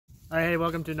All right, hey,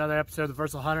 welcome to another episode of The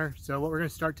Versatile Hunter. So what we're going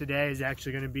to start today is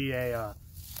actually going to be a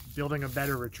building a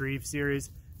better retrieve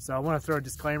series. So I want to throw a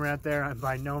disclaimer out there. I'm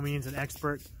by no means an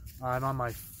expert. I'm on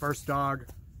my first dog,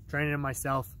 training him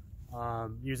myself,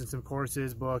 using some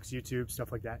courses, books, YouTube,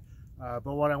 stuff like that.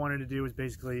 But what I wanted to do is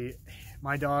basically,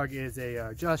 my dog is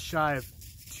a just shy of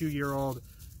 2-year-old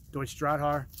Deutsch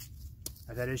Drahthaar.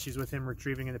 I've had issues with him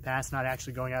retrieving in the past, not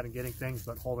actually going out and getting things,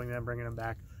 but holding them, bringing them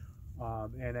back.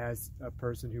 And as a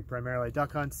person who primarily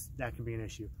duck hunts, that can be an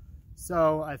issue.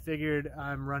 So I figured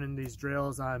I'm running these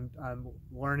drills, I'm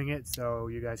learning it, so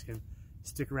you guys can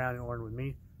stick around and learn with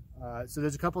me. So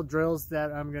there's a couple drills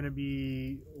that I'm going to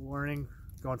be learning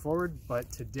going forward,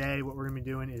 but today what we're going to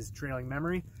be doing is trailing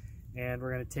memory, and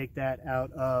we're going to take that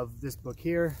out of this book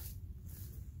here,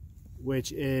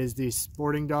 which is the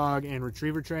Sporting Dog and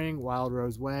Retriever Training,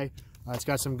 Wildrose Way. It's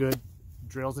got some good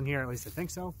drills in here, at least I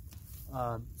think so.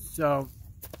 So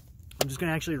I'm just going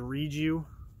to actually read you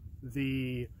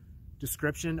the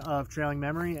description of trailing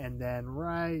memory, and then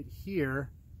right here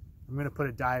I'm going to put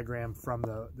a diagram from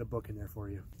the book in there for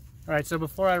you. All right, so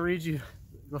before I read you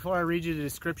the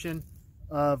description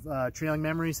of trailing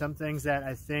memory, some things that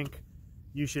I think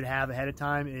you should have ahead of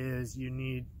time is you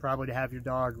need probably to have your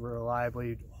dog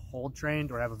reliably hold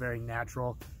trained or have a very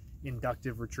natural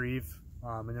inductive retrieve,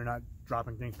 and they're not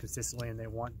dropping things consistently and they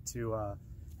want to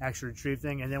actually retrieve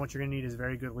thing. And then what you're going to need is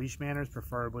very good leash manners,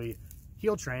 preferably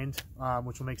heel trained,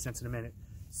 which will make sense in a minute.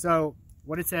 So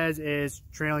what it says is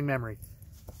trailing memory,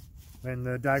 and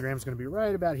the diagram is going to be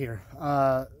right about here.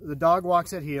 The dog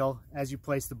walks at heel as you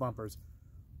place the bumpers.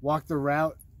 Walk the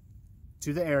route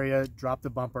to the area, drop the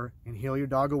bumper, and heel your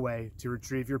dog away to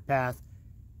retrieve your path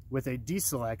with a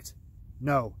deselect,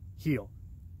 no, heel.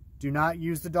 Do not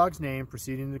use the dog's name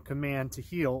preceding the command to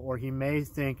heel, or he may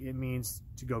think it means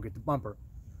to go get the bumper.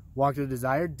 Walk the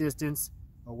desired distance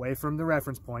away from the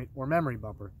reference point or memory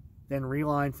bumper, then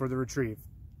reline for the retrieve.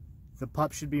 The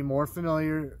pup should be more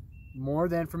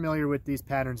than familiar with these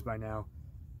patterns by now.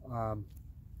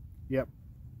 Yep.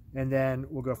 And then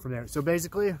we'll go from there. So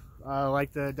basically,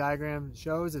 like the diagram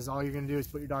shows, is all you're going to do is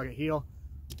put your dog at heel,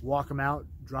 walk them out,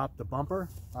 drop the bumper.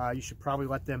 You should probably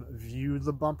let them view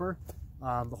the bumper.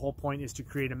 The whole point is to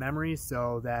create a memory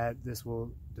so that this will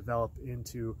develop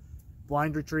into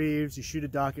blind retrieves. You shoot a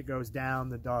duck, it goes down,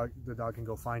 the dog can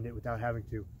go find it without having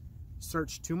to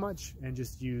search too much and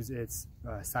just use its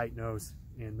sight, nose,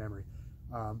 and memory.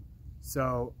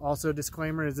 So also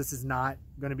disclaimer is this is not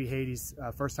going to be Hades'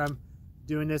 first time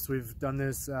doing this. We've done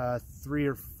this 3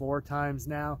 or 4 times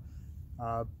now,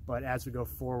 but as we go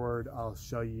forward, I'll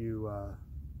show you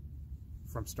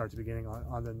from start to beginning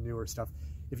on the newer stuff.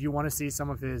 If you want to see some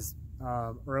of his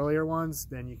earlier ones,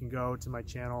 then you can go to my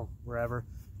channel wherever,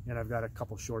 and I've got a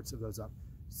couple shorts of those up.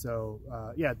 So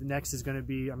yeah, the next is going to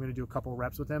be, I'm going to do a couple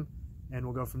reps with him, and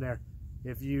we'll go from there.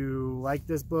 If you like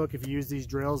this book, if you use these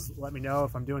drills, let me know.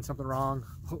 If I'm doing something wrong,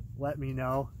 let me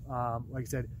know. Like I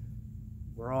said,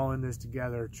 we're all in this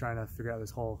together trying to figure out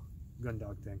this whole gun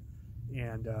dog thing.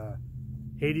 And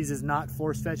Hades is not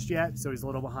force fetched yet, so he's a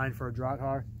little behind for a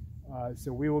Drahthaar.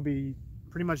 So we will be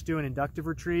pretty much doing inductive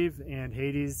retrieve, and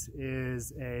Hades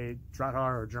is a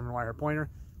Drahthaar or German Wire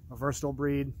Pointer, a versatile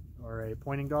breed or a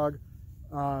pointing dog,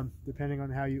 depending on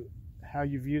how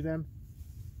you view them.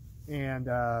 And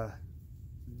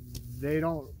they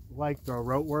don't like the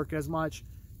rote work as much,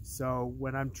 so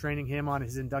when I'm training him on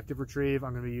his inductive retrieve,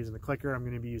 I'm going to be using the clicker, I'm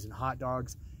going to be using hot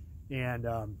dogs, and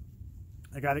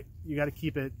you got to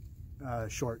keep it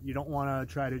short. You don't want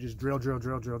to try to just drill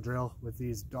with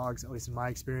these dogs, at least in my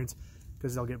experience,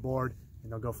 because they'll get bored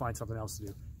and they'll go find something else to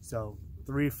do. So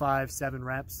 3, 5, 7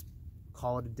 reps,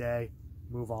 call it a day,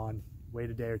 move on,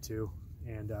 wait a day or two,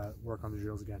 and work on the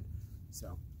drills again.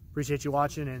 So appreciate you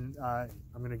watching, and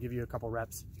I'm going to give you a couple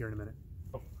reps here in a minute.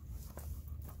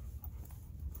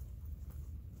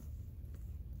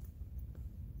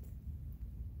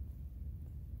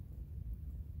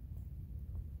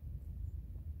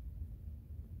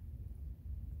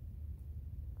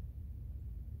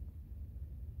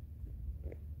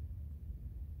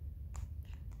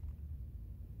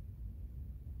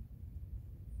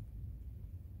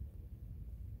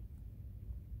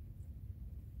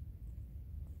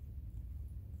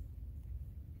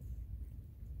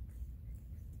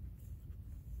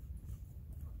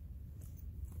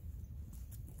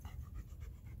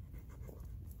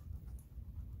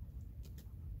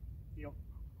 Heel.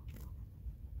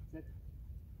 Sit.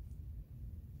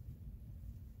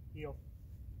 Heel.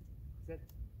 Sit.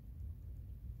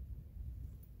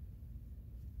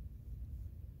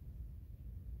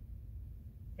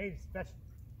 Hey, fetch.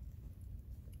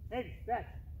 Hey, fetch.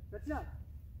 Fetch up.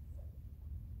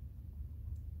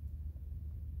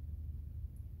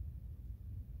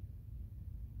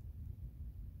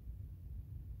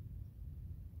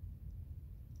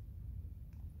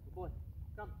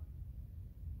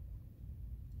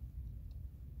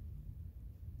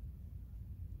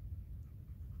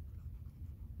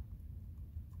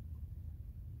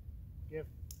 Give.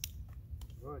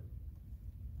 Good.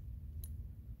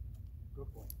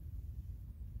 Good boy.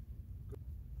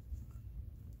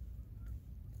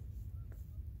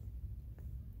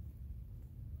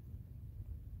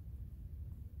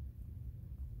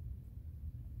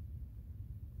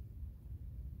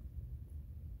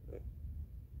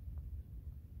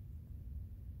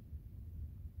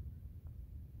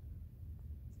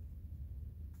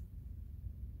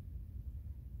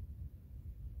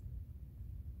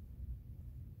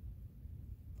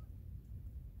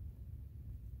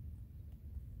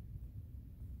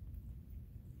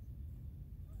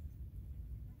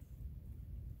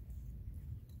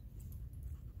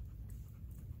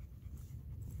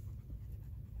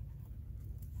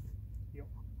 Yep.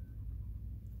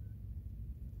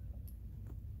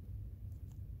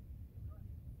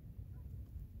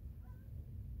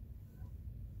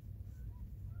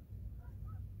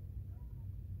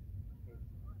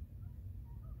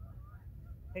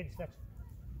 Hey, next.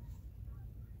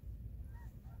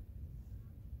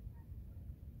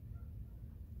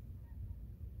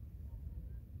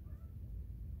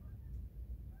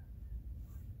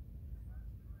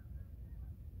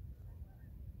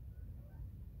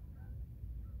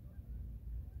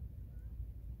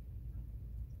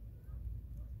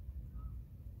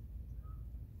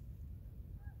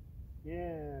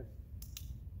 Yeah.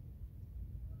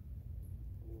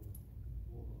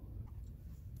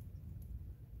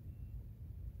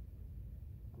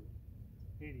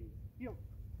 Hades. Yep.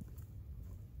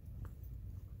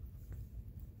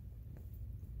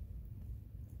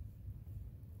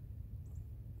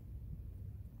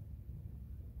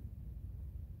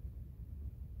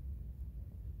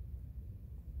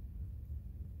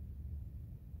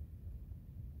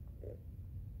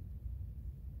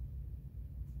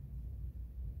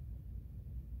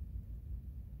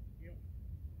 Yep.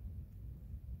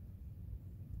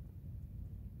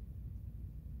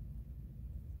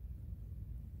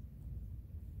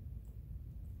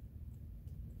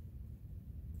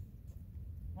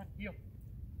 What? Heel.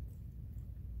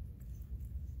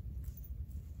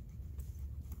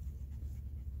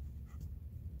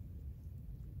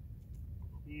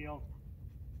 Heel.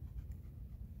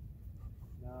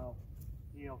 No.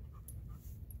 Heel.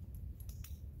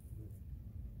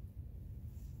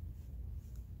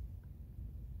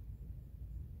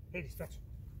 Hey, stretch.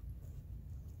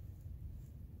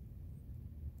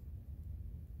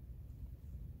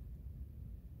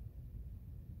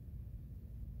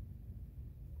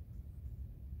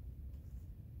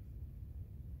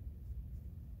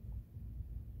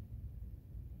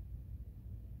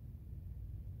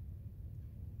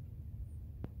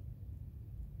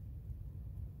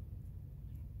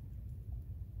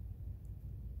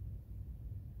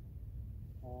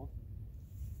 Hold.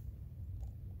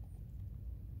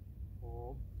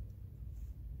 Hold.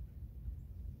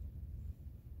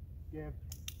 Give.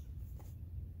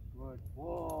 Good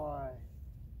boy.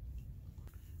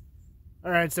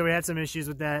 All right, so we had some issues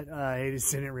with that. Hades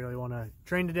didn't really want to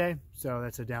train today, so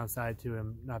that's a downside to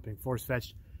him not being force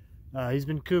fetched. He's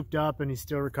been cooped up and he's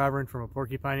still recovering from a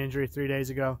porcupine injury 3 days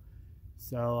ago.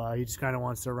 So he just kind of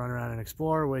wants to run around and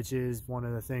explore, which is one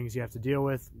of the things you have to deal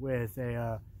with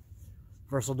a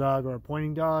versatile dog or a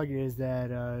pointing dog, is that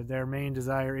their main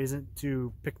desire isn't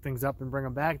to pick things up and bring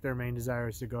them back. Their main desire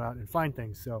is to go out and find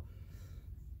things. So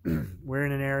we're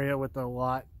in an area with a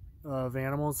lot of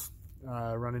animals,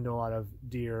 run into a lot of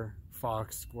deer,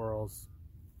 fox, squirrels,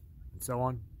 and so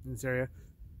on in this area.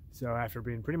 So after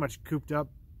being pretty much cooped up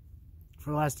for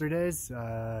the last 3 days,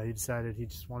 he decided he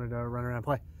just wanted to run around and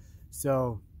play.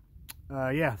 So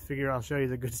yeah, figure I'll show you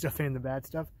the good stuff and the bad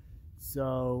stuff.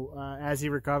 So as he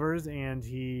recovers and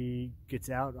he gets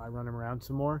out, I run him around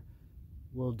some more.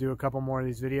 We'll do a couple more of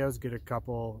these videos, get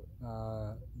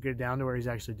it down to where he's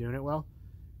actually doing it well,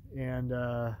 and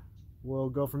we'll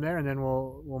go from there. And then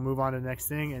we'll move on to the next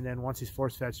thing. And then once he's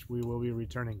force fetched, we will be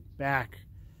returning back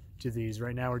to these.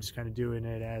 Right now, we're just kind of doing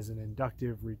it as an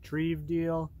inductive retrieve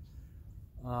deal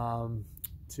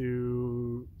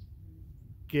to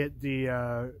get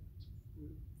the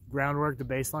groundwork, the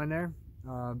baseline there.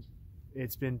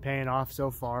 It's been paying off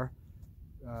so far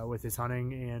with his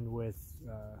hunting and with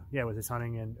his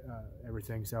hunting and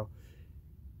everything. So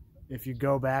if you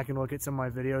go back and look at some of my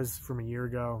videos from a year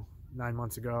ago, 9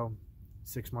 months ago,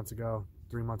 6 months ago,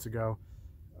 3 months ago,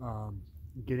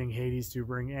 getting Hades to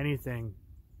bring anything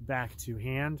back to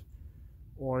hand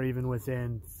or even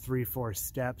within 3-4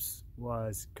 steps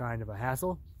was kind of a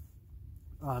hassle.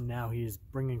 Now he's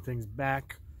bringing things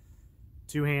back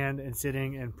to hand and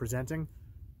sitting and presenting.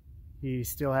 He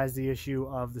still has the issue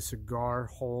of the cigar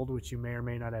hold, which you may or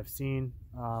may not have seen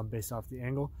based off the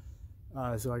angle.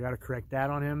 So I got to correct that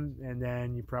on him. And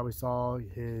then you probably saw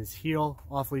his heel,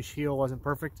 off-leash heel wasn't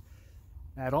perfect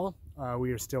at all.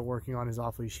 We are still working on his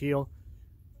off-leash heel.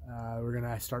 We're going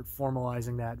to start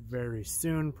formalizing that very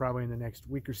soon, probably in the next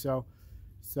week or so.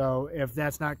 So if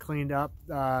that's not cleaned up,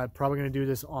 probably going to do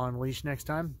this on leash next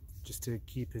time, just to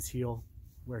keep his heel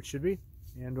where it should be,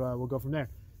 and we'll go from there.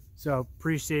 So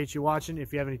appreciate you watching.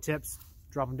 If you have any tips,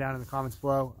 drop them down in the comments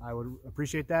below. I would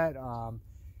appreciate that.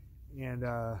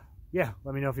 Yeah,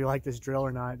 let me know if you like this drill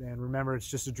or not. And remember, it's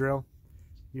just a drill.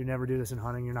 You never do this in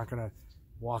hunting. You're not going to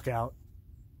walk out,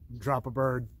 drop a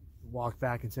bird, walk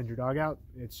back and send your dog out.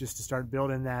 It's just to start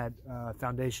building that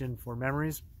foundation for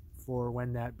memories for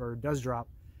when that bird does drop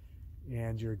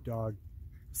and your dog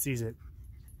sees it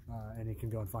and he can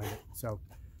go and find it. So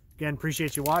again,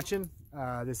 appreciate you watching.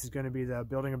 This is going to be the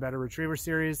Building a Better Retriever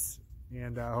series,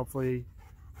 and hopefully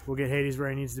we'll get Hades where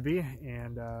he needs to be.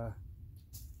 And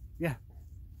yeah,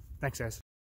 thanks guys.